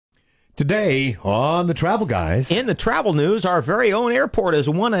Today on the Travel Guys. In the travel news, our very own airport has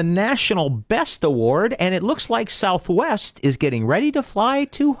won a National Best Award, and it looks like Southwest is getting ready to fly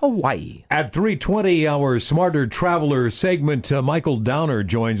to Hawaii. At 3:20, our Smarter Traveler segment, Michael Downer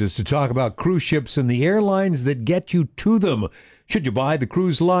joins us to talk about cruise ships and the airlines that get you to them. Should you buy the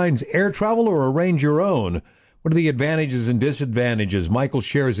cruise line's air travel or arrange your own? What are the advantages and disadvantages? Michael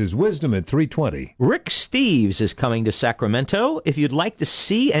shares his wisdom at 3:20. Rick Steves is coming to Sacramento. If you'd like to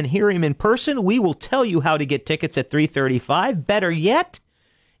see and hear him in person, we will tell you how to get tickets at 3:35. Better yet,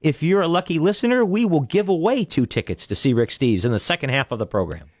 if you're a lucky listener, we will give away 2 tickets to see Rick Steves in the second half of the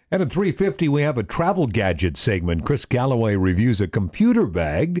program. And at 3:50, we have a travel gadget segment. Chris Galloway reviews a computer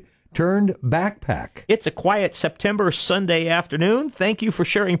bag turned backpack. It's a quiet September Sunday afternoon. Thank you for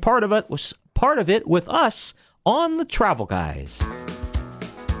sharing part of it with us on the Travel Guys.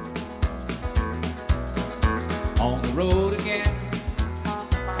 On the road again.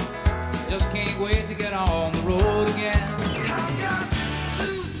 Just can't wait to get on the road again. I got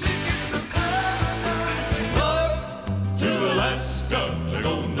 2 tickets to Alaska, they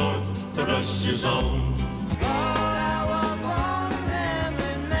go north to Russia's own.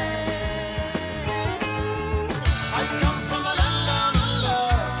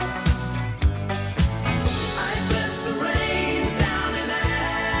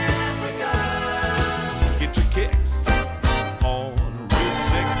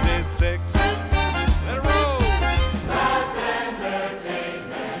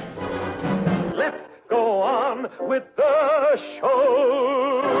 With the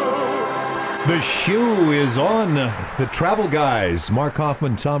show. The shoe is on. The Travel Guys. Mark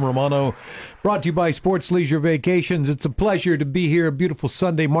Hoffman, Tom Romano. Brought to you by Sports Leisure Vacations. It's a pleasure to be here. A beautiful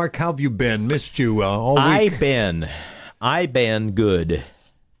Sunday. Mark, how have you been? Missed you all week. I been good.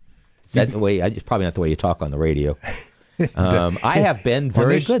 Is that the way? It's probably not the way you talk on the radio. I have been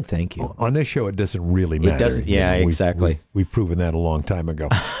very good, thank you. On this show, it doesn't really matter. It doesn't. Yeah, exactly. We've proven that a long time ago.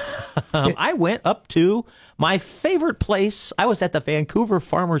 I went up to my favorite place. I was at the Vancouver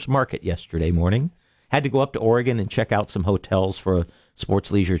Farmers Market yesterday morning. Had to go up to Oregon and check out some hotels for a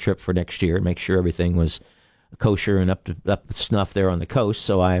sports leisure trip for next year, make sure everything was kosher and up to snuff there on the coast.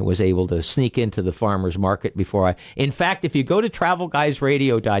 So I was able to sneak into the Farmers Market before I... In fact, if you go to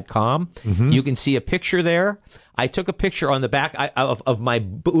travelguysradio.com, you can see a picture there. I took a picture on the back of my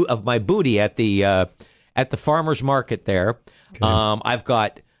booty at the Farmers Market there. Okay. I've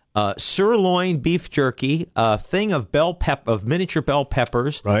got sirloin beef jerky, a thing of miniature bell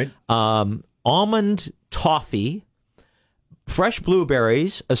peppers, right? Almond toffee, fresh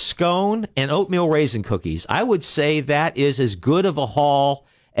blueberries, a scone, and oatmeal raisin cookies. I would say that is as good of a haul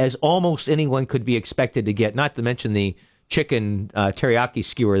as almost anyone could be expected to get, not to mention the chicken teriyaki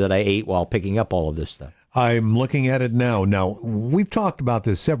skewer that I ate while picking up all of this stuff. I'm looking at it now. Now, we've talked about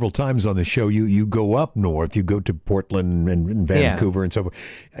this several times on the show. You go up north, you go to Portland and Vancouver and so forth.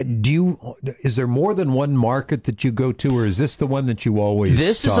 Is there more than one market that you go to, or is this the one that you always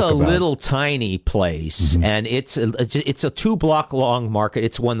This is talk a about? little tiny place, and it's a 2-block long market.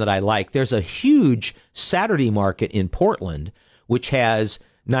 It's one that I like. There's a huge Saturday market in Portland, which has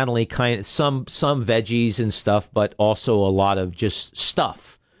not only some veggies and stuff, but also a lot of just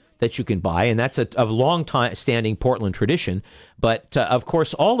stuff that you can buy, and that's a long-standing Portland tradition. But, of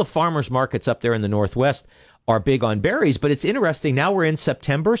course, all the farmers markets up there in the Northwest are big on berries, but it's interesting. Now we're in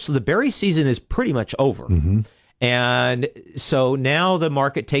September, so the berry season is pretty much over. And so now the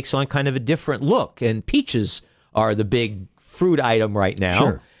market takes on kind of a different look, and peaches are the big fruit item right now.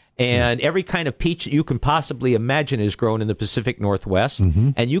 Sure. And every kind of peach you can possibly imagine is grown in the Pacific Northwest,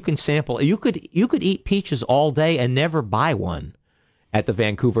 and you can sample. You could eat peaches all day and never buy one at the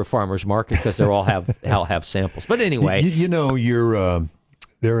Vancouver Farmers Market because they'll all have samples. But anyway,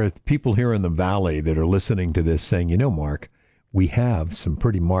 there are people here in the Valley that are listening to this saying, Mark, we have some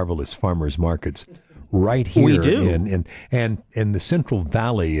pretty marvelous farmers markets right here. We do. And the Central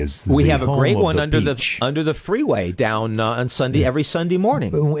Valley is we have a great one under the freeway down on Sunday every Sunday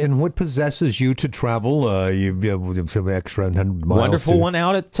morning. And what possesses you to travel? You have some extra 100 miles. Wonderful one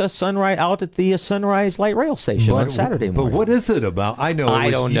out at the Sunrise Light Rail Station on Saturday morning. But what is it about? I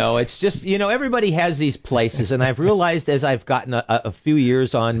don't know. It's just everybody has these places, and I've realized as I've gotten a few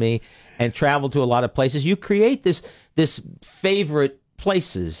years on me and traveled to a lot of places, you create this favorite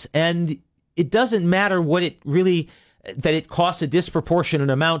places, and it doesn't matter what that it costs a disproportionate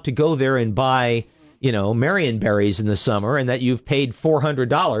amount to go there and buy, Marion berries in the summer, and that you've paid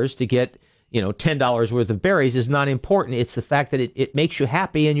 $400 to get, $10 worth of berries is not important. It's the fact that it makes you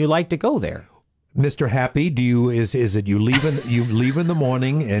happy and you like to go there. Mr. Happy, is it you leave in the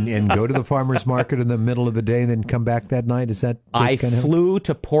morning and go to the farmer's market in the middle of the day and then come back that night? Is that I flew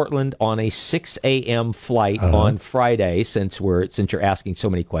to Portland on a 6 a.m. flight on Friday, since you're asking so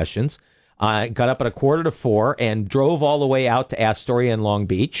many questions. I got up at 3:45 and drove all the way out to Astoria and Long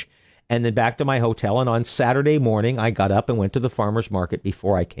Beach, and then back to my hotel. And on Saturday morning, I got up and went to the farmer's market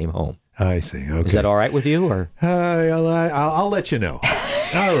before I came home. I see. Okay. Is that all right with you? Or I'll let you know.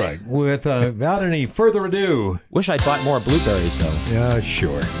 All right. Without any further ado. Wish I'd bought more blueberries, though. Yeah,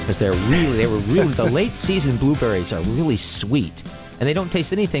 sure. Because they were really, the late season blueberries are really sweet. And they don't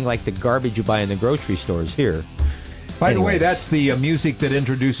taste anything like the garbage you buy in the grocery stores here. By the way, that's the music that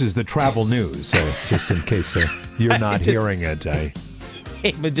introduces the travel news, just in case you're not hearing it.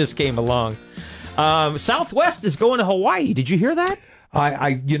 It just came along. Southwest is going to Hawaii. Did you hear that?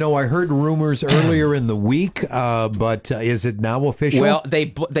 I heard rumors earlier in the week, but is it now official? Well,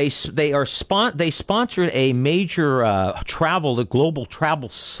 they sponsored a major global travel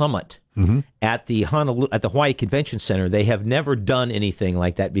summit at the Hawaii Convention Center. They have never done anything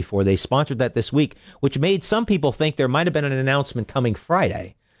like that before. They sponsored that this week, which made some people think there might have been an announcement coming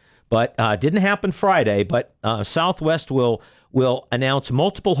Friday, but didn't happen Friday. But Southwest will announce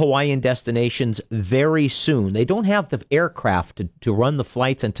multiple Hawaiian destinations very soon. They don't have the aircraft to run the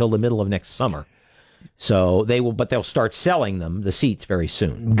flights until the middle of next summer. So they'll start selling the seats very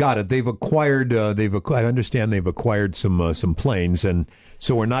soon. Got it. I understand they've acquired some planes, and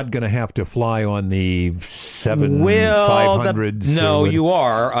so we're not going to have to fly on the 500s. No, you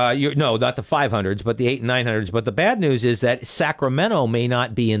are. No, not the 500s, but the 8 and 900s. But the bad news is that Sacramento may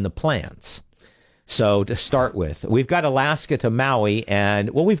not be in the plans. So to start with, we've got Alaska to Maui, and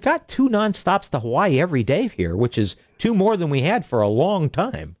we've got 2 nonstops to Hawaii every day here, which is 2 more than we had for a long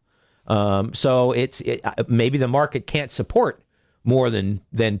time. So maybe the market can't support more than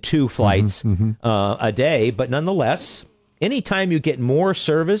 2 flights a day, but nonetheless, anytime you get more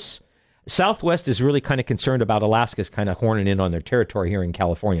service, Southwest is really kind of concerned about Alaska's kind of horning in on their territory here in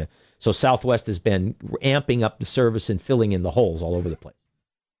California. So Southwest has been amping up the service and filling in the holes all over the place.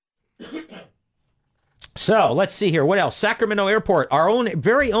 So let's see here. What else? Sacramento Airport, our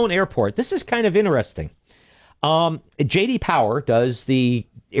very own airport. This is kind of interesting. J.D. Power does the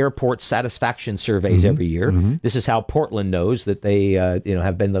airport satisfaction surveys every year. This is how Portland knows that they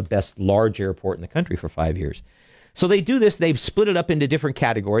have been the best large airport in the country for 5 years. So they do this. They've split it up into different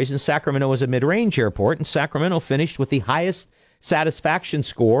categories, and Sacramento is a mid-range airport, and Sacramento finished with the highest satisfaction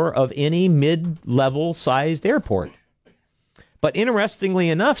score of any mid-level sized airport. But interestingly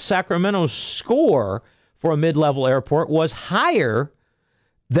enough, Sacramento's score for a mid-level airport was higher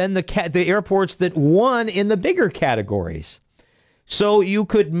than the airports that won in the bigger categories. So you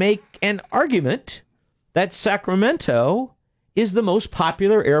could make an argument that Sacramento is the most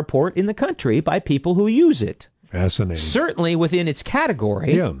popular airport in the country by people who use it. Fascinating. Certainly within its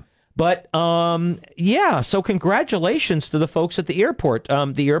category. Yeah. But, so congratulations to the folks at the airport.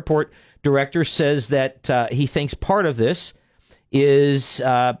 The airport director says that he thinks part of this is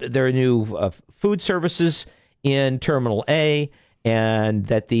their new food services in Terminal A, and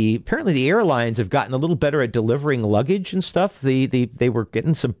that apparently the airlines have gotten a little better at delivering luggage and stuff. They were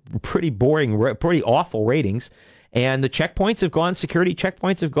getting some pretty boring, pretty awful ratings, and the security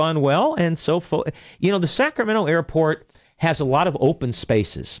checkpoints have gone well. And so, the Sacramento airport has a lot of open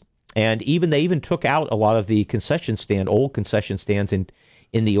spaces, and they even took out a lot of the old concession stands in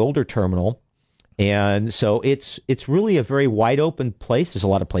the older terminal. And so it's really a very wide open place. There's a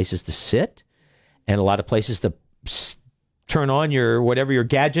lot of places to sit and a lot of places to turn on whatever your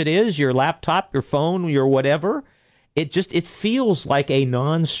gadget is, your laptop, your phone, your whatever. It feels like a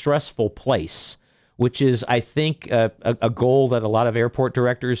non-stressful place, which is, I think, a goal that a lot of airport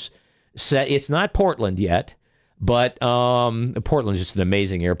directors set. It's not Portland yet, but Portland's just an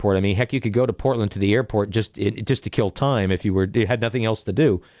amazing airport. I mean, heck, you could go to Portland to the airport just to kill time if you had nothing else to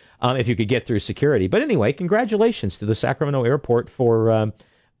do. If you could get through security. But anyway, congratulations to the Sacramento airport for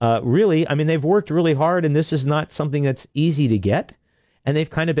really, I mean, they've worked really hard, and this is not something that's easy to get. And they've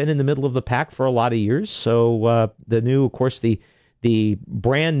kind of been in the middle of the pack for a lot of years. So the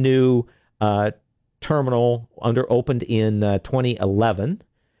brand new terminal opened in 2011.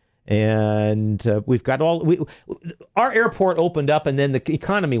 And we've got our airport opened up, and then the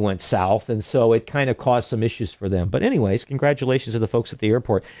economy went south, and so it kind of caused some issues for them. But anyways, congratulations to the folks at the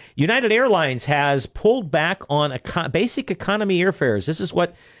airport. United Airlines has pulled back on basic economy airfares. This is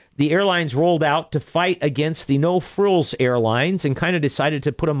what the airlines rolled out to fight against the no-frills airlines, and kind of decided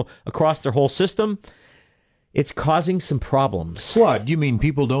to put them across their whole system. It's causing some problems. What? You mean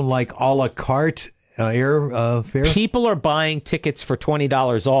people don't like a la carte air fare? People are buying tickets for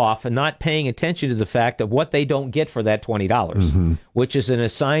 $20 off and not paying attention to the fact of what they don't get for that $20, which is an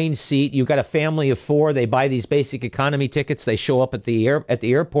assigned seat. You've got a family of 4. They buy these basic economy tickets. They show up at the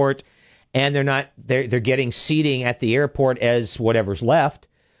airport, and they're getting seating at the airport as whatever's left.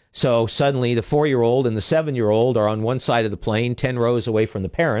 So suddenly the 4-year-old and the 7-year-old are on one side of the plane, 10 rows away from the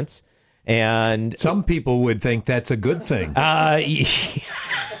parents. And some people would think that's a good thing. But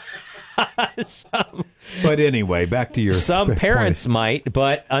anyway, back to your some parents point. might,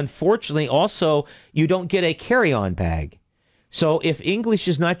 but unfortunately also you don't get a carry-on bag. So if English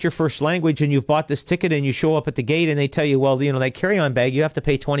is not your first language and you've bought this ticket and you show up at the gate and they tell you, well, that carry-on bag, you have to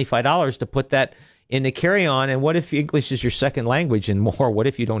pay $25 to put that in the carry-on. And what if English is your second language and more? What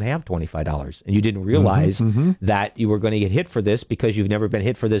if you don't have $25 and you didn't realize that you were going to get hit for this because you've never been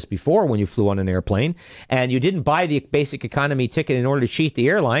hit for this before when you flew on an airplane, and you didn't buy the basic economy ticket in order to cheat the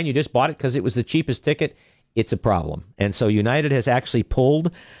airline. You just bought it because it was the cheapest ticket. It's a problem. And so United has actually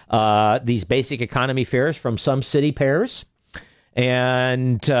pulled these basic economy fares from some city pairs.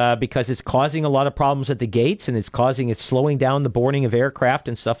 And because it's causing a lot of problems at the gates, and it's slowing down the boarding of aircraft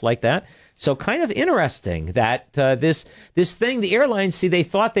and stuff like that. So kind of interesting that this thing, the airlines, they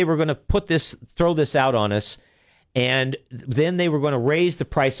thought they were going to throw this out on us, and then they were going to raise the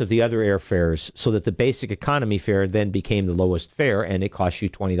price of the other airfares so that the basic economy fare then became the lowest fare, and it cost you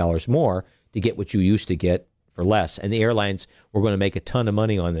 $20 more to get what you used to get for less. And the airlines were going to make a ton of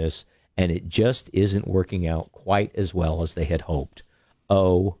money on this, and it just isn't working out quite as well as they had hoped.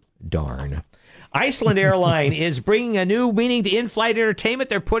 Oh, darn. Iceland Airline is bringing a new meaning to in-flight entertainment.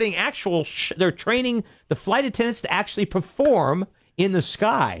 They're putting they're training the flight attendants to actually perform in the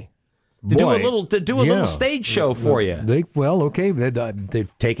sky. To do a little stage show for you. They're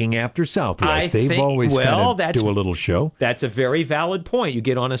taking after Southwest. They've always do a little show. That's a very valid point. You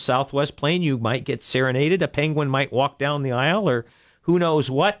get on a Southwest plane, you might get serenaded. A penguin might walk down the aisle, or who knows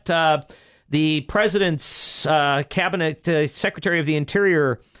what. The president's cabinet secretary of the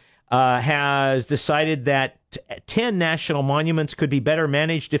Interior has decided that 10 national monuments could be better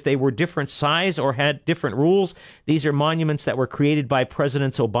managed if they were different size or had different rules. These are monuments that were created by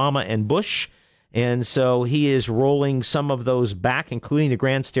Presidents Obama and Bush. And so he is rolling some of those back, including the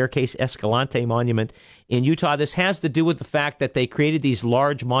Grand Staircase Escalante Monument in Utah. This has to do with the fact that they created these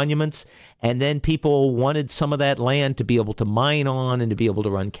large monuments, and then people wanted some of that land to be able to mine on and to be able to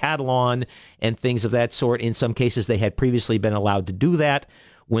run cattle on and things of that sort. In some cases, they had previously been allowed to do that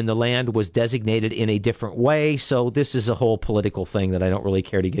when the land was designated in a different way. So this is a whole political thing that I don't really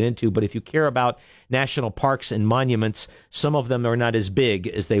care to get into. But if you care about national parks and monuments, some of them are not as big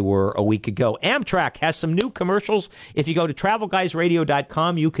as they were a week ago. Amtrak has some new commercials. If you go to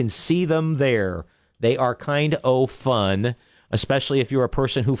TravelGuysRadio.com, you can see them there. They are kind of fun, especially if you're a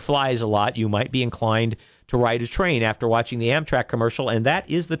person who flies a lot. You might be inclined to ride a train after watching the Amtrak commercial. And that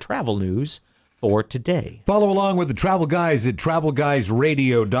is the travel news for today. Follow along with the Travel Guys at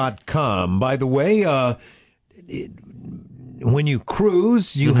TravelGuysRadio.com. By the way, when you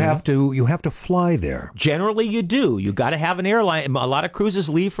cruise, you have to fly there. Generally, you do. You got to have an airline. A lot of cruises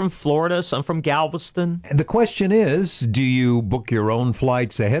leave from Florida, some from Galveston. And the question is, do you book your own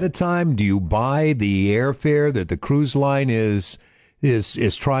flights ahead of time? Do you buy the airfare that the cruise line is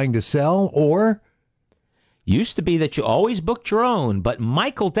trying to sell, or used to be that you always booked your own, but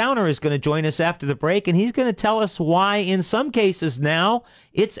Michael Downer is going to join us after the break, and he's going to tell us why, in some cases now,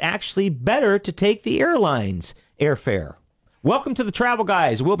 it's actually better to take the airline's airfare. Welcome to the Travel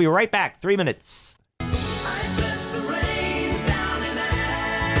Guys. We'll be right back. 3 minutes.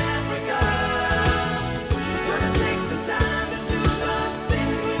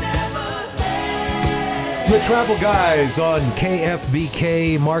 The Travel Guys on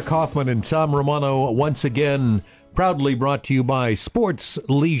KFBK. Mark Hoffman and Tom Romano once again proudly brought to you by Sports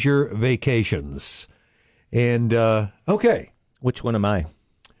Leisure Vacations. And, okay. Which one am I?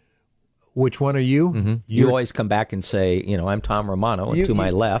 Which one are you? Mm-hmm. You always come back and say, I'm Tom Romano, and to my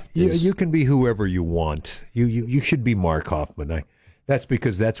left is... You can be whoever you want. You should be Mark Hoffman. That's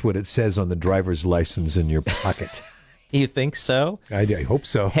because that's what it says on the driver's license in your pocket. You think so? I hope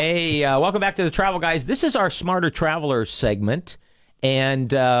so. Hey, welcome back to the Travel Guys. This is our Smarter Traveler segment,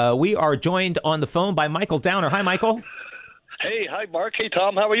 and we are joined on the phone by Michael Downer. Hi, Michael. Hey, hi, Mark. Hey,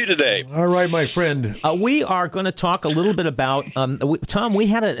 Tom. How are you today? All right, my friend. We are going to talk a little bit about, Tom, we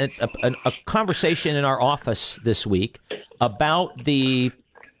had a conversation in our office this week about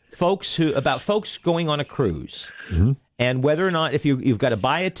folks going on a cruise, and whether or not, if you've got to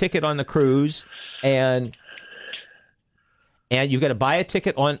buy a ticket on the cruise, and you've got to buy a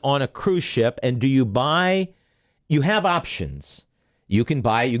ticket on a cruise ship, and you have options. You can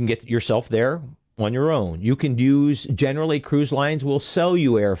get yourself there on your own. You can use, generally, cruise lines will sell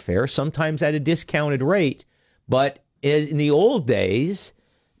you airfare, sometimes at a discounted rate. But in the old days,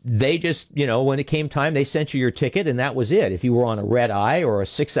 they just, when it came time, they sent you your ticket and that was it. If you were on a red eye or a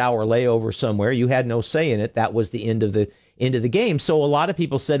 6-hour layover somewhere, you had no say in it. That was the end of the game. So a lot of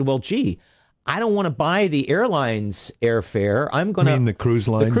people said, well, gee, I don't want to buy the airline's airfare. I'm going to the cruise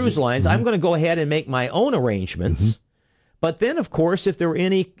lines. The cruise lines. Mm-hmm. I'm going to go ahead and make my own arrangements. Mm-hmm. But then, of course, if there were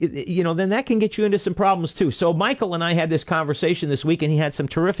any, then that can get you into some problems too. So Michael and I had this conversation this week, and he had some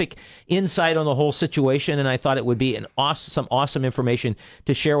terrific insight on the whole situation, and I thought it would be some awesome information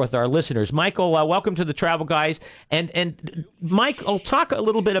to share with our listeners. Michael, welcome to the Travel Guys. And Mike, I'll talk a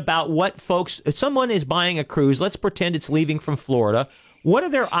little bit about what folks, if someone is buying a cruise, let's pretend it's leaving from Florida. What are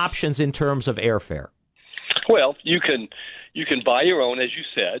their options in terms of airfare? Well, you can buy your own, as you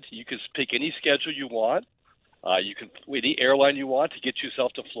said. You can pick any schedule you want. You can any airline you want to get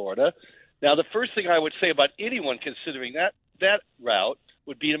yourself to Florida. Now, the first thing I would say about anyone considering that route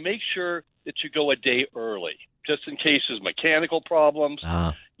would be to make sure that you go a day early, just in case there's mechanical problems.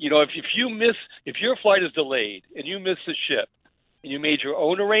 If your flight is delayed and you miss the ship and you made your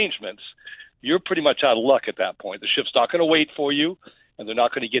own arrangements, you're pretty much out of luck at that point. The ship's not going to wait for you, and they're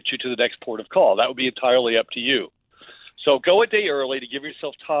not going to get you to the next port of call. That would be entirely up to you. So go a day early to give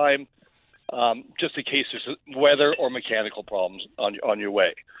yourself time, just in case there's weather or mechanical problems on your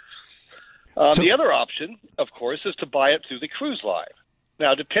way. The other option, of course, is to buy it through the cruise line.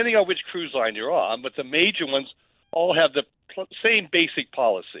 Now, depending on which cruise line you're on, but the major ones all have the same basic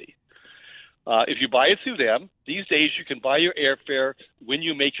policy. If you buy it through them, these days you can buy your airfare when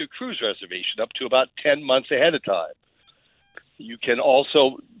you make your cruise reservation up to about 10 months ahead of time. You can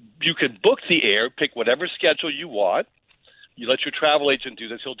book the air, pick whatever schedule you want. You let your travel agent do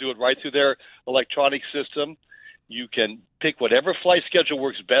this. He'll do it right through their electronic system. You can pick whatever flight schedule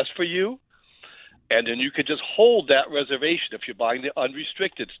works best for you, and then you can just hold that reservation if you're buying the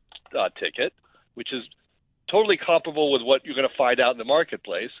unrestricted ticket, which is totally comparable with what you're going to find out in the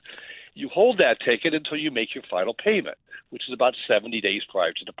marketplace. You hold that ticket until you make your final payment, which is about 70 days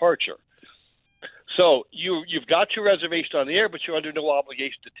prior to departure. So you've got your reservation on the air, but you're under no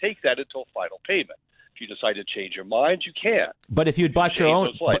obligation to take that until final payment. If you decide to change your mind, you can. But if you'd bought your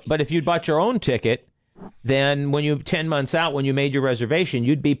own ticket, then when 10 months out, when you made your reservation,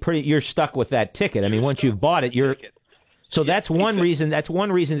 you're stuck with that ticket. I mean, once you've bought it, that's one reason. That's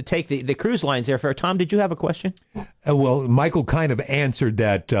one reason to take the cruise lines airfare. Tom, did you have a question? Well, Michael kind of answered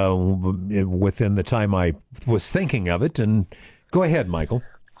that within the time I was thinking of it. And go ahead, Michael.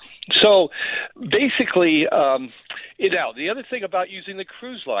 So basically, the other thing about using the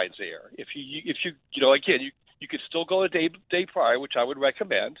cruise lines air, if you could still go a day prior, which I would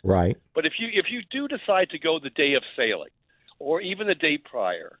recommend. Right. But if you do decide to go the day of sailing, or even the day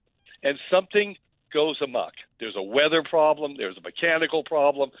prior, and something goes amok, there's a weather problem, there's a mechanical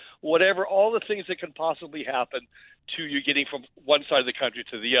problem, whatever, all the things that can possibly happen to you getting from one side of the country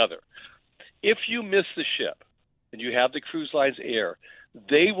to the other. If you miss the ship and you have the cruise lines air,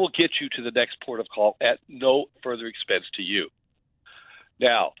 they will get you to the next port of call at no further expense to you.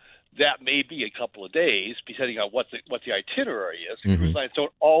 Now, that may be a couple of days, depending on what the itinerary is. Mm-hmm. Cruise lines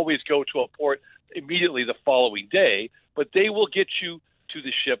don't always go to a port immediately the following day, but they will get you to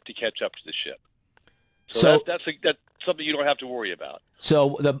the ship to catch up to the ship. So that's something you don't have to worry about.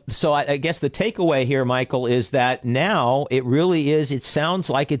 So I guess the takeaway here, Michael, is that now it really is. It sounds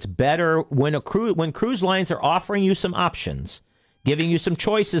like it's better when cruise lines are offering you some options, giving you some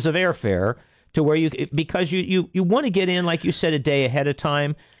choices of airfare to where because you want to get in, like you said, a day ahead of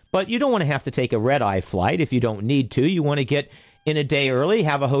time, but you don't want to have to take a red-eye flight if you don't need to. You want to get in a day early,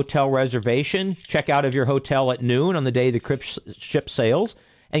 have a hotel reservation, check out of your hotel at noon on the day the ship sails,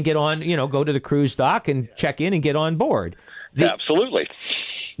 and get on, go to the cruise dock and check in and get on board. Absolutely.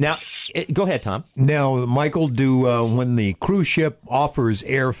 Now, go ahead, Tom. Now, Michael, when the cruise ship offers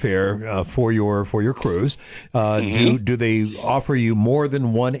airfare for your cruise, mm-hmm. do they offer you more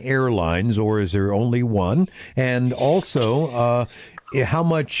than one airlines, or is there only one? And also, how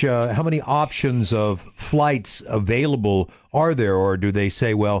many options of flights available are there, or do they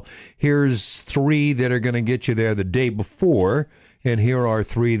say, well, here's 3 that are going to get you there the day before, and here are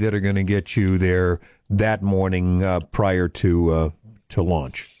 3 that are going to get you there that morning prior to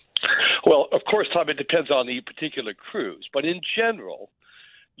launch? Well, of course, Tom, it depends on the particular cruise. But in general,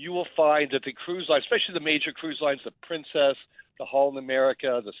 you will find that the cruise lines, especially the major cruise lines, the Princess, the Holland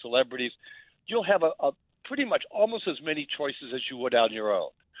America, the Celebrities, you'll have a pretty much almost as many choices as you would on your own.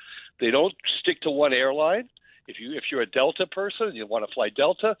 They don't stick to one airline. If you're a Delta person and you want to fly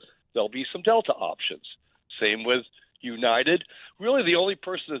Delta, there'll be some Delta options. Same with United. Really, the only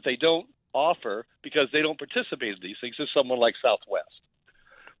person that they don't offer because they don't participate in these things is someone like Southwest.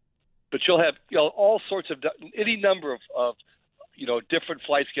 But you'll have all sorts of any number of different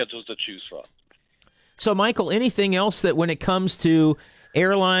flight schedules to choose from. So, Michael, anything else that when it comes to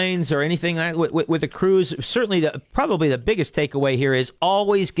airlines or anything with a cruise, certainly probably the biggest takeaway here is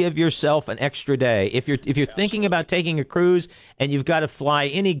always give yourself an extra day. If you're thinking about taking a cruise and you've got to fly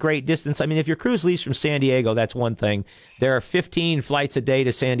any great distance, I mean, if your cruise leaves from San Diego, that's one thing. There are 15 flights a day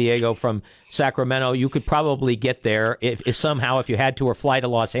to San Diego from Sacramento. You could probably get there if you had to, or fly to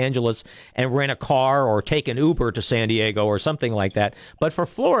Los Angeles and rent a car or take an Uber to San Diego or something like that. But for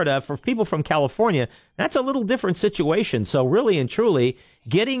Florida, for people from California, that's a little different situation. So really and truly,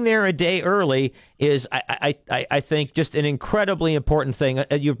 getting there a day early is, I think, just an incredibly important thing.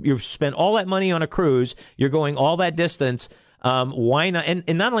 You've spent all that money on a cruise. You're going all that distance. Why not?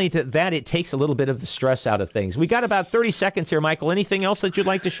 And not only that, it takes a little bit of the stress out of things. We got about 30 seconds here, Michael. Anything else that you'd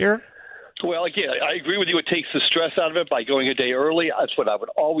like to share? Well, again, I agree with you. It takes the stress out of it by going a day early. That's what I would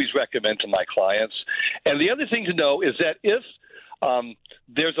always recommend to my clients. And the other thing to know is that if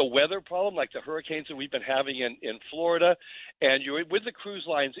there's a weather problem like the hurricanes that we've been having in Florida, and you're with the cruise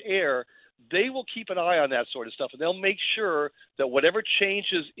line's air, they will keep an eye on that sort of stuff, and they'll make sure that whatever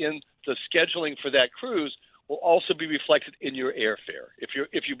changes in the scheduling for that cruise will also be reflected in your airfare.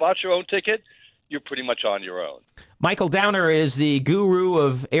 If you bought your own ticket, you're pretty much on your own. Michael Downer is the guru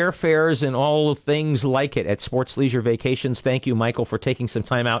of airfares and all things like it at Sports Leisure Vacations. Thank you, Michael, for taking some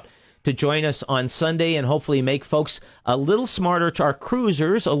time out to join us on Sunday and hopefully make folks a little smarter, to our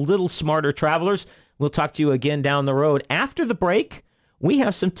cruisers, a little smarter travelers. We'll talk to you again down the road. After the break, we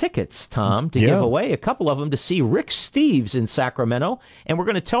have some tickets, Tom, to give away, a couple of them, to see Rick Steves in Sacramento. And we're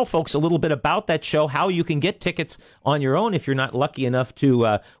going to tell folks a little bit about that show, how you can get tickets on your own if you're not lucky enough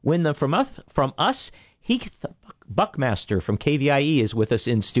to win them from us. Heath Buckmaster from KVIE is with us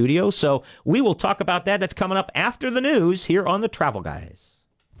in studio. So we will talk about that. That's coming up after the news here on The Travel Guys.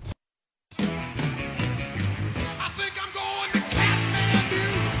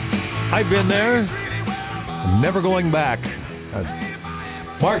 I've been there. I'm never going back.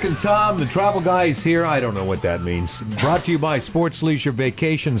 Mark and Tom, the Travel Guys here. I don't know what that means. Brought to you by Sports Leisure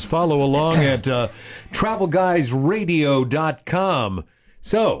Vacations. Follow along at TravelGuysRadio.com.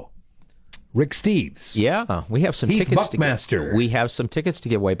 So, Rick Steves. Yeah, we have some Heath tickets Buckmaster. We have some tickets to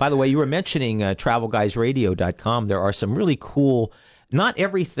give away. By the way, you were mentioning TravelGuysRadio.com. There are some really cool, not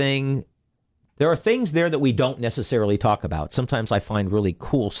everything. There are things there that we don't necessarily talk about. Sometimes I find really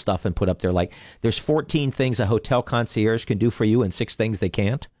cool stuff and put up there, like there's 14 things a hotel concierge can do for you and 6 things they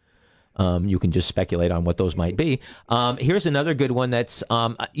can't. You can just speculate on what those might be. Here's another good one that's,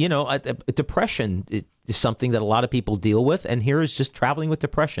 depression is something that a lot of people deal with. And here is just traveling with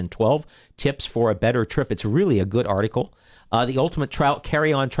depression, 12 tips for a better trip. It's really a good article. The ultimate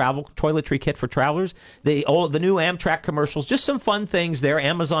carry-on travel toiletry kit for travelers. The new Amtrak commercials. Just some fun things there.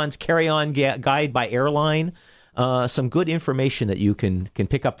 Amazon's carry-on guide by airline. Some good information that you can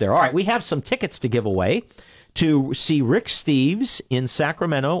pick up there. All right, we have some tickets to give away to see Rick Steves in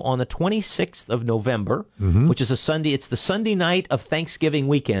Sacramento on the 26th of November, which is a Sunday. It's the Sunday night of Thanksgiving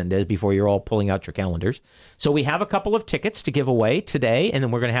weekend, before you're all pulling out your calendars. So we have a couple of tickets to give away today, and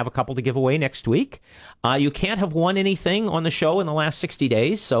then we're going to have a couple to give away next week. You can't have won anything on the show in the last 60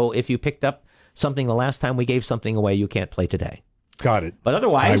 days, so if you picked up something the last time we gave something away, you can't play today. Got it. But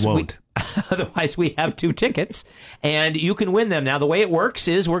otherwise, I won't. Otherwise, we have 2 tickets, and you can win them. Now, the way it works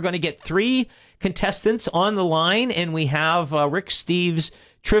is we're going to get 3 contestants on the line, and we have Rick Steves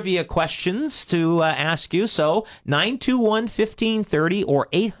trivia questions to ask you. So 921-1530 or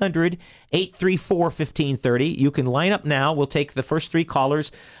 800-834-1530. You can line up now. We'll take the first 3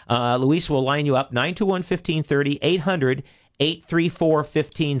 callers. Luis will line you up. 921-1530,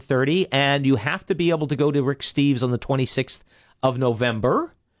 800-834-1530. And you have to be able to go to Rick Steves on the 26th of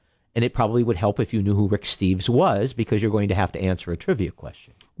November. And it probably would help if you knew who Rick Steves was, because you're going to have to answer a trivia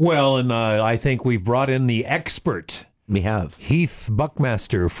question. Well, and I think we've brought in the expert. We have. Heath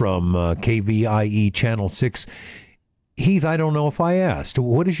Buckmaster from KVIE Channel 6. Heath, I don't know if I asked.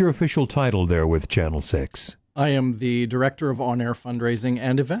 What is your official title there with Channel 6? I am the Director of On-Air Fundraising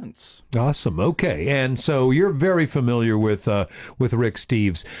and Events. Awesome. Okay. And so you're very familiar with Rick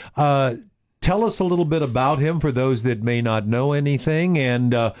Steves. Tell us a little bit about him for those that may not know anything,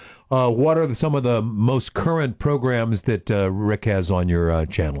 and what are some of the most current programs that Rick has on your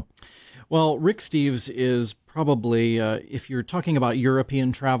channel? Well, Rick Steves is probably, if you're talking about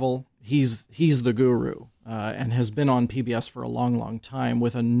European travel, he's the guru, and has been on PBS for a long, long time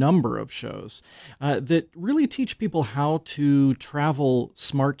with a number of shows that really teach people how to travel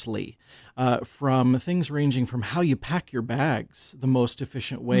smartly. from things ranging from how you pack your bags the most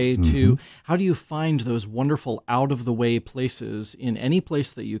efficient way to how do you find those wonderful out-of-the-way places in any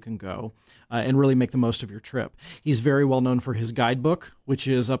place that you can go and really make the most of your trip. He's very well known for his guidebook, which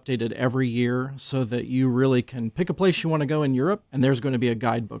is updated every year so that you really can pick a place you want to go in Europe, and there's going to be a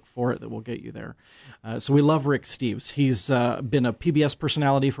guidebook for it that will get you there. So we love Rick Steves. He's been a PBS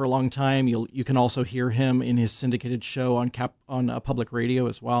personality for a long time. You can also hear him in his syndicated show on public radio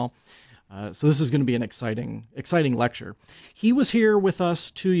as well. So this is going to be an exciting lecture. He was here with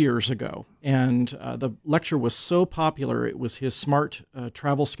us 2 years ago, and the lecture was so popular. It was his Smart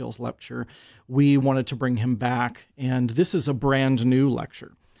Travel Skills lecture. We wanted to bring him back, and this is a brand new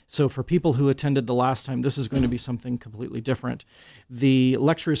lecture. So for people who attended the last time, this is going to be something completely different. The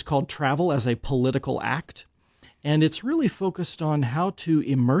lecture is called Travel as a Political Act, and it's really focused on how to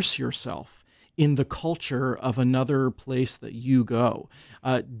immerse yourself in the culture of another place that you go.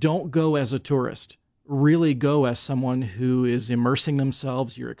 Don't go as a tourist. Really go as someone who is immersing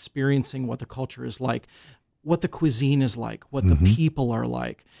themselves. You're experiencing what the culture is like, what the cuisine is like, what the people are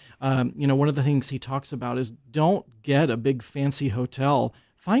like. One of the things he talks about is don't get a big fancy hotel.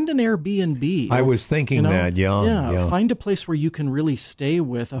 Find an Airbnb. I was thinking that, yeah. Find a place where you can really stay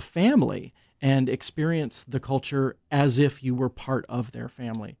with a family and experience the culture as if you were part of their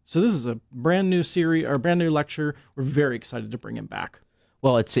family. So this is a brand new series or brand new lecture. We're very excited to bring him back.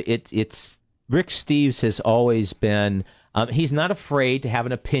 Well, it's Rick Steves has always been. He's not afraid to have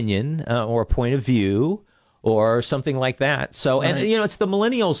an opinion or a point of view or something like that. So, and it's the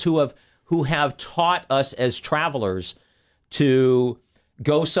millennials who have taught us as travelers to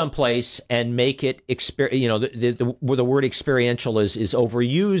go someplace and make it the word experiential is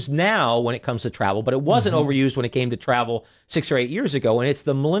overused now when it comes to travel, but it wasn't overused when it came to travel 6 or 8 years ago. And it's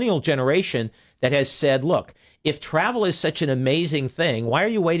the millennial generation that has said, look, if travel is such an amazing thing, why are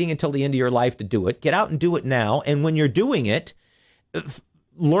you waiting until the end of your life to do it? Get out and do it now. And when you're doing it,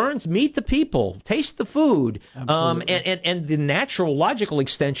 meet the people, taste the food. And the natural logical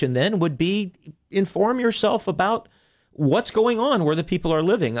extension then would be inform yourself about what's going on where the people are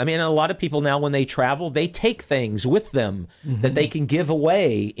living. I mean, a lot of people now, when they travel, they take things with them that they can give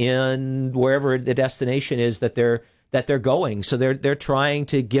away in wherever the destination is that they're going. So they're trying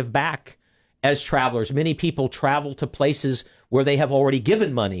to give back as travelers. Many people travel to places where they have already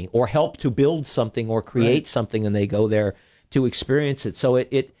given money or helped to build something or create something, and they go there to experience it. So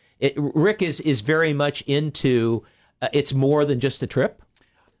Rick is very much into it's more than just a trip.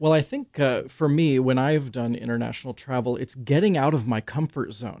 Well, I think for me, when I've done international travel, it's getting out of my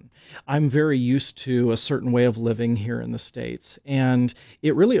comfort zone. I'm very used to a certain way of living here in the States, and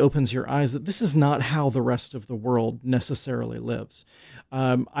it really opens your eyes that this is not how the rest of the world necessarily lives.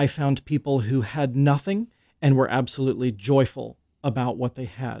 I found people who had nothing and were absolutely joyful about what they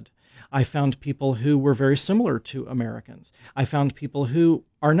had. I found people who were very similar to Americans. I found people who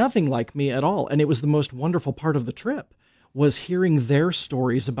are nothing like me at all, and it was the most wonderful part of the trip, was hearing their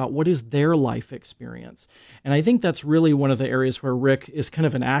stories about what is their life experience. And I think that's really one of the areas where Rick is kind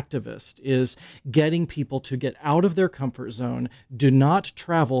of an activist, is getting people to get out of their comfort zone. Do not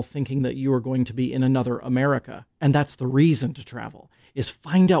travel thinking that you are going to be in another America. And that's the reason to travel, is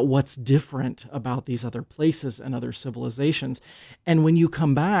find out what's different about these other places and other civilizations. And when you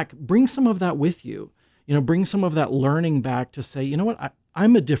come back, bring some of that with you. Bring some of that learning back to say, you know what,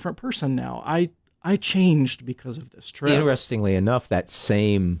 I'm a different person now. I changed because of this trip. Interestingly enough,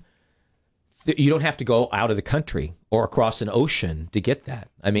 you don't have to go out of the country or across an ocean to get that.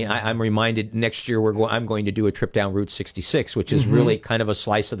 I mean, I'm reminded next year I'm going to do a trip down Route 66, which is really kind of a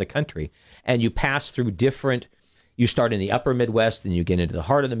slice of the country. And you pass through you start in the upper Midwest, then you get into the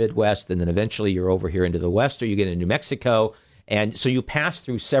heart of the Midwest, and then eventually you're over here into the West, or you get into New Mexico. And so you pass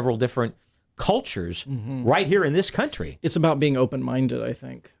through several different cultures right here in this country. It's about being open-minded, I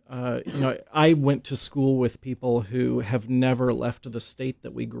think. I went to school with people who have never left the state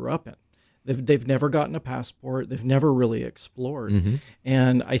that we grew up in. They've never gotten a passport. They've never really explored.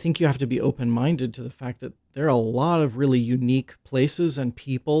 And I think you have to be open-minded to the fact that there are a lot of really unique places and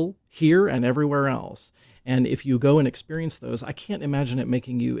people here and everywhere else. And if you go and experience those, I can't imagine it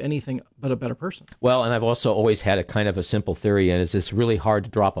making you anything but a better person. Well, and I've also always had a kind of a simple theory, and it's really hard to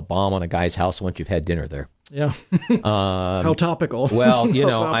drop a bomb on a guy's house once you've had dinner there. Yeah. How topical. Well,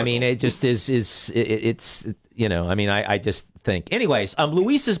 I mean, it just I just think. Anyways,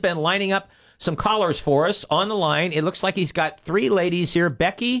 Luis has been lining up some callers for us on the line. It looks like he's got 3 ladies here.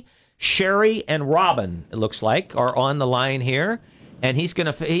 Becky, Sherry, and Robin, it looks like, are on the line here. And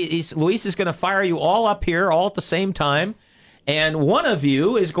Luis is going to fire you all up here all at the same time. And one of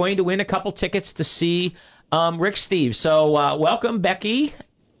you is going to win a couple tickets to see Rick Steves. So welcome, Becky.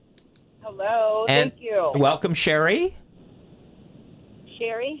 Hello. And Thank you. welcome, Sherry.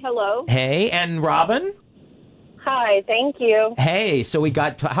 Sherry, hello. Hey, and Robin. Hi, thank you. Hey, so we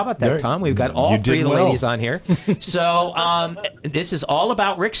got, how about that, There- Tom? We've got all you did three of the well. ladies on here. So this is all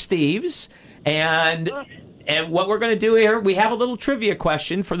about Rick Steves. And what we're going to do here, we have a little trivia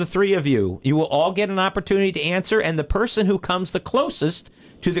question for the three of you. You will all get an opportunity to answer, and the person who comes the closest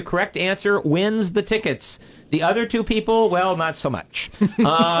to the correct answer wins the tickets. The other two people, well, not so much.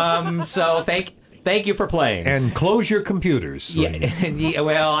 So thank you for playing. And close your computers. Yeah,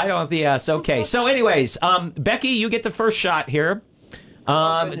 well, I don't. Yes, okay. So, anyways, Becky, you get the first shot here.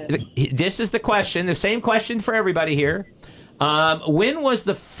 This is the question. The same question for everybody here. When was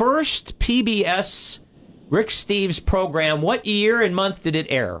the first PBS Rick Steves program? What year and month did it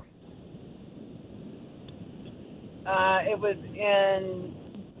air? It was in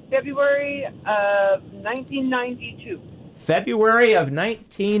February of 1992. February of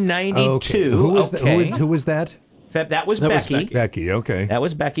 1992. Okay. Who was that? That was That was Becky. Becky, okay. That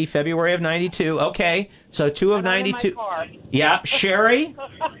was Becky, February of 92. Okay, so two of I'm in my 92. car. Yeah, Sherry.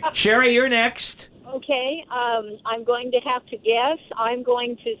 Sherry, you're next. Okay, I'm going to have to guess. I'm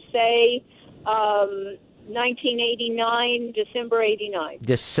going to say 1989, December 89.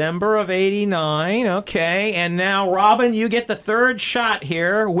 December of 89. Okay, and now, Robin, you get the third shot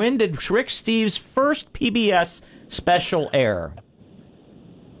here. When did Rick Steves' first PBS special air?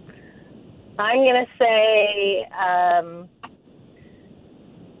 I'm going to say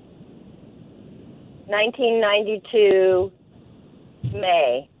 1992,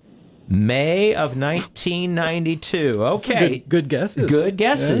 May. May of 1992. Okay. Good guesses. Good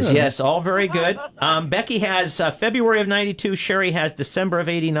guesses. Yeah. Yes, all very good. Becky has February of 92. Sherry has December of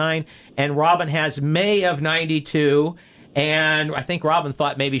 89. And Robin has May of 92. And I think Robin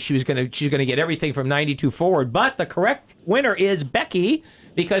thought maybe she's going to get everything from 92 forward. But the correct winner is Becky,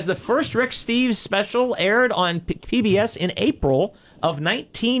 because the first Rick Steves special aired on PBS in April of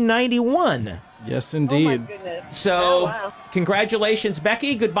 1991. Yes, indeed. So, congratulations,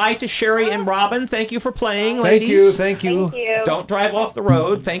 Becky. Goodbye to Sherry and Robin. Thank you for playing, ladies. Thank you. Thank you. Don't drive off the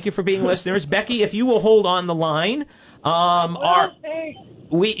road. Thank you for being listeners. Becky, if you will hold on the line,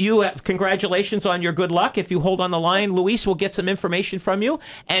 congratulations on your good luck. If you hold on the line, Luis will get some information from you,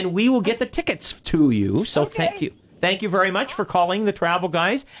 and we will get the tickets to you. So thank you. Thank you very much for calling the Travel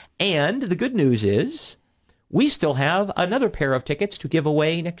Guys. And the good news is, we still have another pair of tickets to give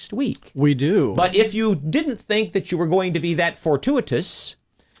away next week. We do. But if you didn't think that you were going to be that fortuitous,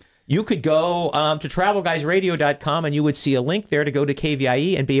 you could go to TravelGuysRadio.com, and you would see a link there to go to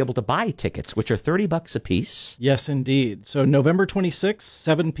KVIE and be able to buy tickets, which are $30 a piece. Yes, indeed. So November 26th,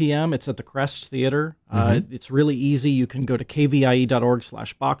 7 p.m., it's at the Crest Theater. It's really easy. You can go to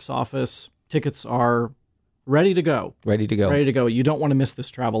kvie.org/box office. Tickets are ready to go. Ready to go. Ready to go. You don't want to miss this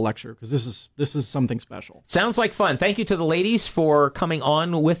travel lecture, because this is something special. Sounds like fun. Thank you to the ladies for coming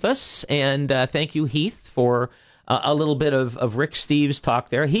on with us, and thank you, Heath, for a little bit of Rick Steves talk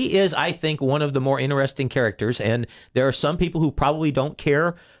there. He is, I think, one of the more interesting characters, and there are some people who probably don't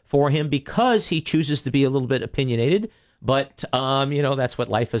care for him because he chooses to be a little bit opinionated, but, that's what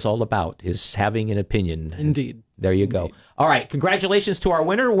life is all about, is having an opinion. Indeed. There you go. All right, congratulations to our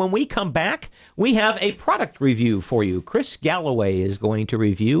winner. When we come back, we have a product review for you. Chris Galloway is going to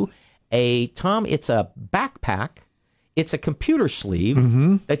review it's a backpack. It's a computer sleeve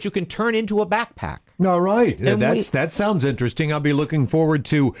that you can turn into a backpack. All right. And That sounds interesting. I'll be looking forward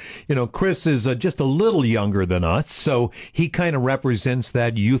to, Chris is just a little younger than us, so he kind of represents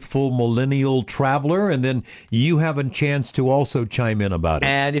that youthful millennial traveler, and then you have a chance to also chime in about it.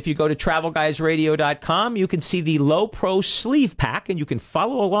 And if you go to TravelGuysRadio.com, you can see the Low Pro Sleeve Pack, and you can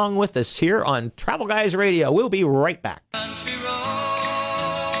follow along with us here on Travel Guys Radio. We'll be right back. Country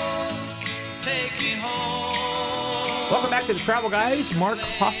roads, take me home. Welcome back to the Travel Guys. Mark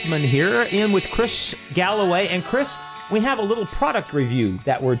Hoffman here, in with Chris Galloway. And Chris, we have a little product review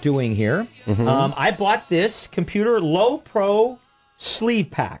that we're doing here. I bought this computer Low Pro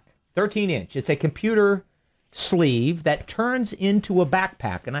Sleeve Pack, 13-inch. It's a computer sleeve that turns into a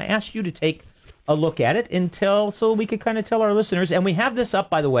backpack. And I asked you to take a look at it so we could kind of tell our listeners. And we have this up,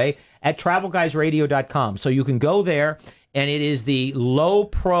 by the way, at TravelGuysRadio.com. So you can go there, and it is the Low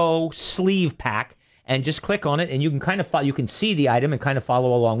Pro Sleeve Pack. And just click on it, and you can kind of you can see the item and kind of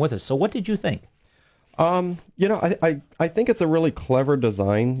follow along with us. So, what did you think? I think it's a really clever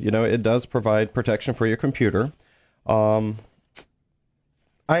design. It does provide protection for your computer. I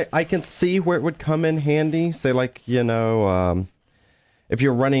can see where it would come in handy. Say, like, if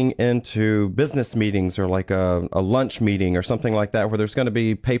you're running into business meetings or like a lunch meeting or something like that, where there's going to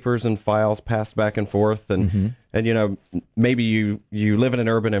be papers and files passed back and forth, and you know, maybe you live in an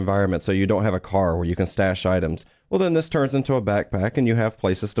urban environment, so you don't have a car where you can stash items. Well, then this turns into a backpack, and you have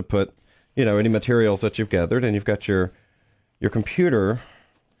places to put, you know, any materials that you've gathered, and you've got your computer.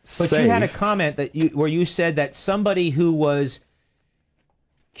 But safe. you had a comment where you said that somebody who was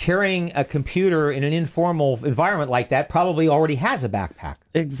carrying a computer in an informal environment like that probably already has a backpack.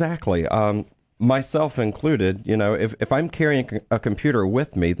 Exactly. Myself included, you know, if I'm carrying a computer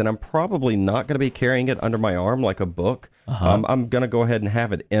with me, then I'm probably not going to be carrying it under my arm like a book. I'm going to go ahead and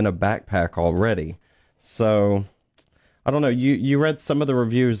have it in a backpack already. So, I don't know. You read some of the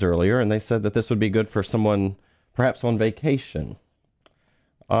reviews earlier, and they said that this would be good for someone perhaps on vacation.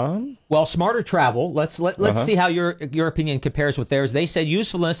 Well, Smarter Travel, let's see how your opinion compares with theirs. They said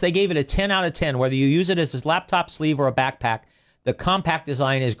usefulness, they gave it a 10 out of 10. Whether you use it as a laptop sleeve or a backpack, the compact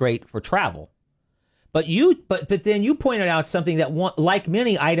design is great for travel. But then you pointed out something that, like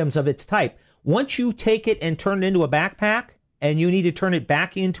many items of its type, once you take it and turn it into a backpack and you need to turn it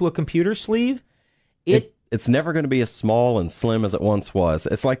back into a computer sleeve, it's never going to be as small and slim as it once was.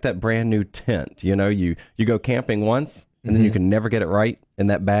 It's like that brand new tent. You know, you go camping once, and then you can never get it right in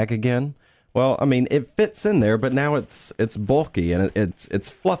that bag again. Well, I mean, it fits in there, but now it's bulky and it's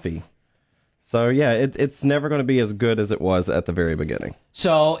fluffy. So yeah, it's never going to be as good as it was at the very beginning.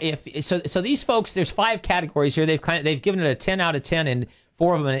 So so these folks, there's 5 categories here. They've given it a 10 out of 10, and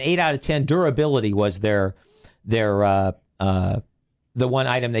 4 of them an 8 out of 10. Durability was their the one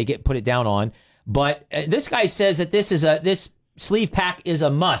item they put it down on. But this guy says that this sleeve pack is a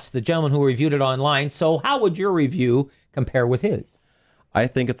must. The gentleman who reviewed it online. So how would your review compare with his? I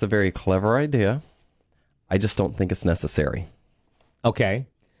think it's a very clever idea. I just don't think it's necessary. Okay.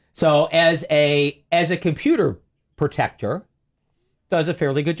 So as a computer protector, does a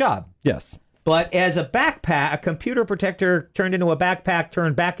fairly good job. Yes. But as a backpack, a computer protector turned into a backpack,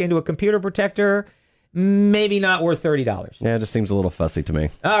 turned back into a computer protector, maybe not worth $30. Yeah, it just seems a little fussy to me.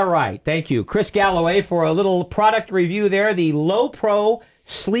 All right. Thank you. Chris Galloway for a little product review there. The Low Pro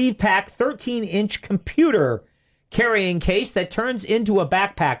Sleeve Pack 13-inch computer carrying case that turns into a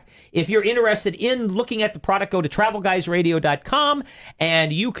backpack. If you're interested in looking at the product, go to TravelGuysRadio.com,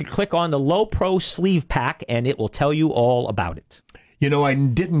 and you can click on the Low Pro Sleeve Pack, and it will tell you all about it. You know, I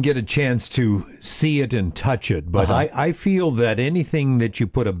didn't get a chance to see it and touch it, but I feel that anything that you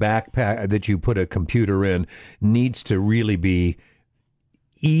put a backpack, that you put a computer in, needs to really be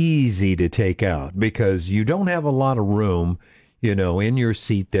easy to take out, because you don't have a lot of room, you know, in your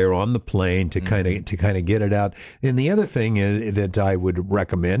seat there on the plane to kind of get it out. And the other thing is, that I would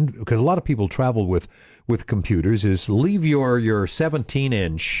recommend, because a lot of people travel with computers, is leave your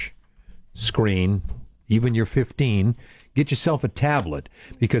 17-inch screen, even your 15. Get yourself a tablet,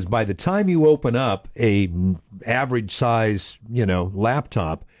 because by the time you open up a average size, you know,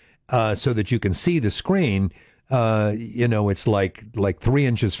 laptop, so that you can see the screen, you know, it's like 3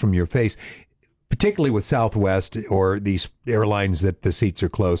 inches from your face. Particularly with Southwest or these airlines that the seats are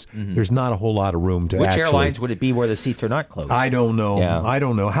close, there's not a whole lot of room to Which actually... airlines would it be where the seats are not closed? I don't know. Yeah. I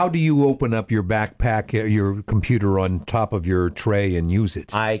don't know. How do you open up your backpack, your computer on top of your tray and use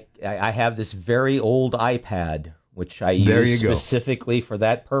it? I have this very old iPad, which I use specifically for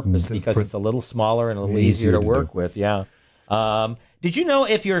that purpose, because it's a little smaller and a little easier to work with. Yeah. Did you know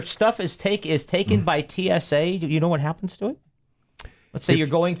if your stuff is taken by TSA, do you know what happens to it? Let's say you're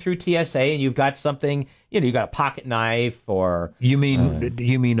going through TSA and you've got something, you know, you got a pocket knife or... You mean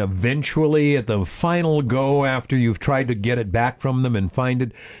eventually at the final go after you've tried to get it back from them and find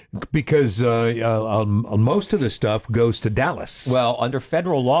it? Because most of the stuff goes to Dallas. Well, under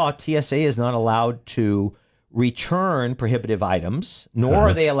federal law, TSA is not allowed to return prohibitive items, nor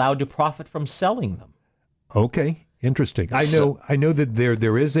are they allowed to profit from selling them. Okay. Interesting. I know that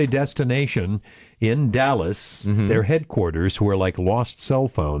there is a destination in Dallas, their headquarters, where like lost cell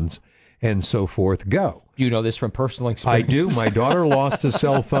phones and so forth go. You know this from personal experience? I do. My daughter lost a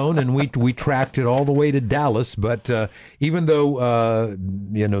cell phone, and we tracked it all the way to Dallas. But even though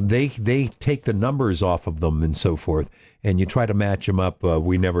you know, they take the numbers off of them and so forth, and you try to match them up,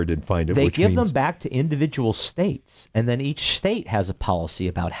 we never did find it. They give them back to individual states, and then each state has a policy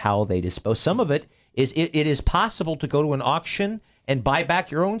about how they dispose. Some of it is it is possible to go to an auction and buy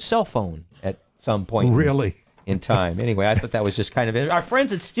back your own cell phone at some point. Really? In time. Anyway, I thought that was just kind of... Our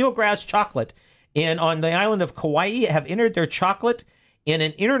friends at Steelgrass Chocolate on the island of Kauai have entered their chocolate in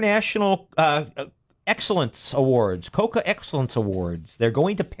an international excellence awards, Coca Excellence Awards. They're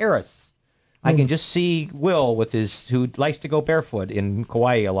going to Paris. I can just see Will who likes to go barefoot in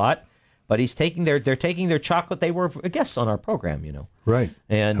Kauai a lot. but they're taking their chocolate. They were guests on our program, Right.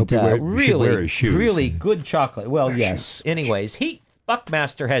 And Hope you should wear his shoes. really good chocolate. Well, yes. Anyways, Heath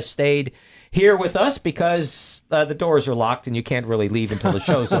Buckmaster has stayed here with us because the doors are locked and you can't really leave until the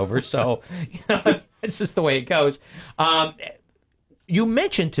show's over. So it's just the way it goes. You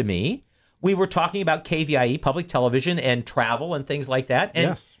mentioned to me, we were talking about KVIE, public television, and travel and things like that. And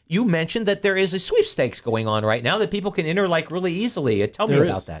yes. You mentioned that there is a sweepstakes going on right now that people can enter really easily. Tell me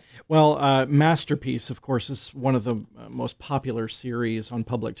about that. Well, Masterpiece, of course, is one of the most popular series on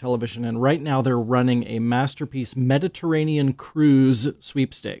public television. And right now they're running a Masterpiece Mediterranean Cruise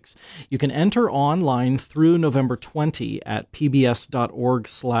sweepstakes. You can enter online through November 20 at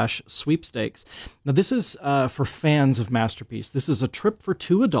pbs.org/sweepstakes. Now, this is for fans of Masterpiece. This is a trip for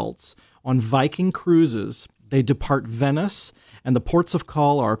 2 adults on Viking cruises. They depart Venice, and the ports of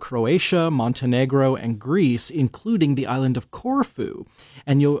call are Croatia, Montenegro, and Greece, including the island of Corfu.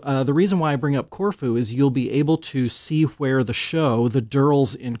 And the reason why I bring up Corfu is you'll be able to see where the show, The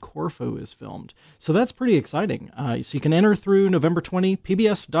Durrells in Corfu, is filmed. So that's pretty exciting. So you can enter through November 20,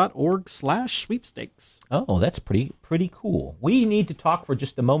 pbs.org/sweepstakes. Oh, that's pretty cool. We need to talk for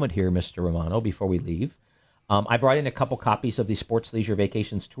just a moment here, Mr. Romano, before we leave. I brought in a couple copies of the Sports Leisure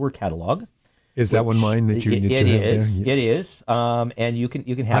Vacations Tour catalog. Is that one mine that you need to have there? It is. And you can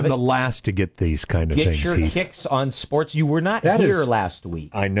have I'm the last to get these kind of things. Get your kicks on sports. You were not here last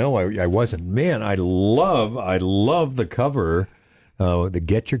week. I know I wasn't. Man, I love the cover. The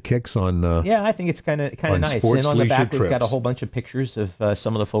Get Your Kicks on. Yeah, I think it's kind of nice. And on the back, we've got a whole bunch of pictures of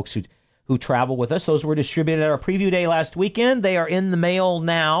some of the folks who travel with us. Those were distributed at our preview day last weekend. They are in the mail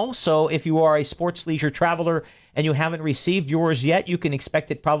now. So if you are a sports leisure traveler and you haven't received yours yet, you can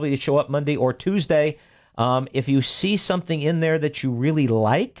expect it probably to show up Monday or Tuesday. If you see something in there that you really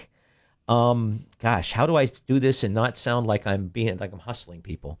like, gosh, how do I do this and not sound like I'm hustling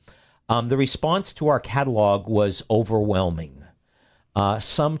people? The response to our catalog was overwhelming. A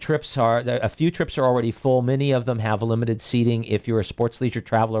few trips are already full. Many of them have limited seating. If you're a sports leisure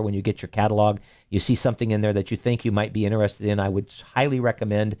traveler, when you get your catalog, you see something in there that you think you might be interested in, I would highly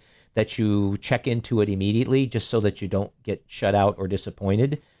recommend that you check into it immediately, just so that you don't get shut out or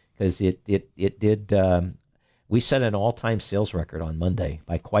disappointed, because it did. We set an all-time sales record on Monday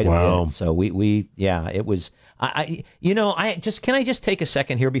by quite a bit. So it was. Can I just take a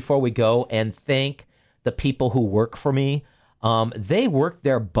second here before we go and thank the people who work for me. They worked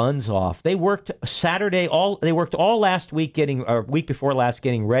their buns off. They worked Saturday. They worked all last week, week before last,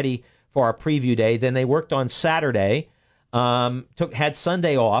 getting ready for our preview day. Then they worked on Saturday. Had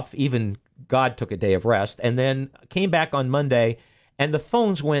Sunday off. Even God took a day of rest, and then came back on Monday. And the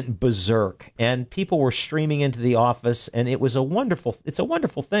phones went berserk, and people were streaming into the office, and it's a wonderful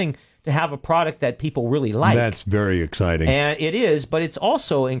thing to have a product that people really like. That's very exciting. And it is, but it's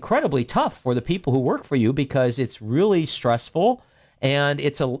also incredibly tough for the people who work for you, because it's really stressful, and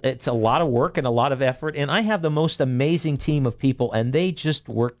it's a lot of work and a lot of effort. And I have the most amazing team of people, and they just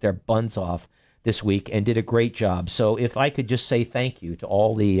worked their buns off this week and did a great job. So if I could just say thank you to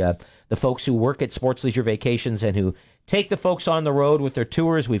all the folks who work at Sports Leisure Vacations and who take the folks on the road with their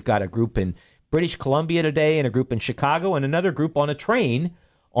tours. We've got a group in British Columbia today, and a group in Chicago, and another group on a train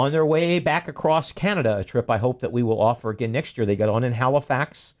on their way back across Canada, a trip I hope that we will offer again next year. They got on in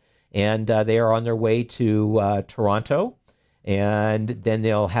Halifax, and they are on their way to Toronto, and then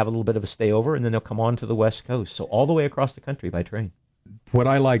they'll have a little bit of a stay over, and then they'll come on to the West Coast. So all the way across the country by train. What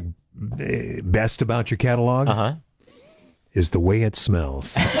I like best about your catalog is the way it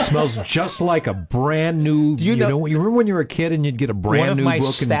smells. It smells just like a brand new. You remember when you were a kid and you'd get a brand new book in school?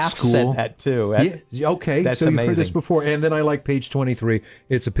 One of my staff said that too. Okay, that's so amazing. You've heard this before. And then I like page 23.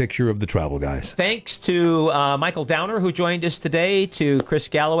 It's a picture of the travel guys. Thanks to Michael Downer, who joined us today, to Chris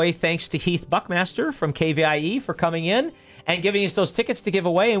Galloway. Thanks to Heath Buckmaster from KVIE for coming in and giving us those tickets to give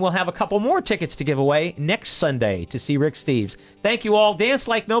away. And we'll have a couple more tickets to give away next Sunday to see Rick Steves. Thank you all. Dance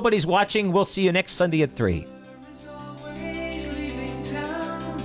like nobody's watching. We'll see you next Sunday at 3.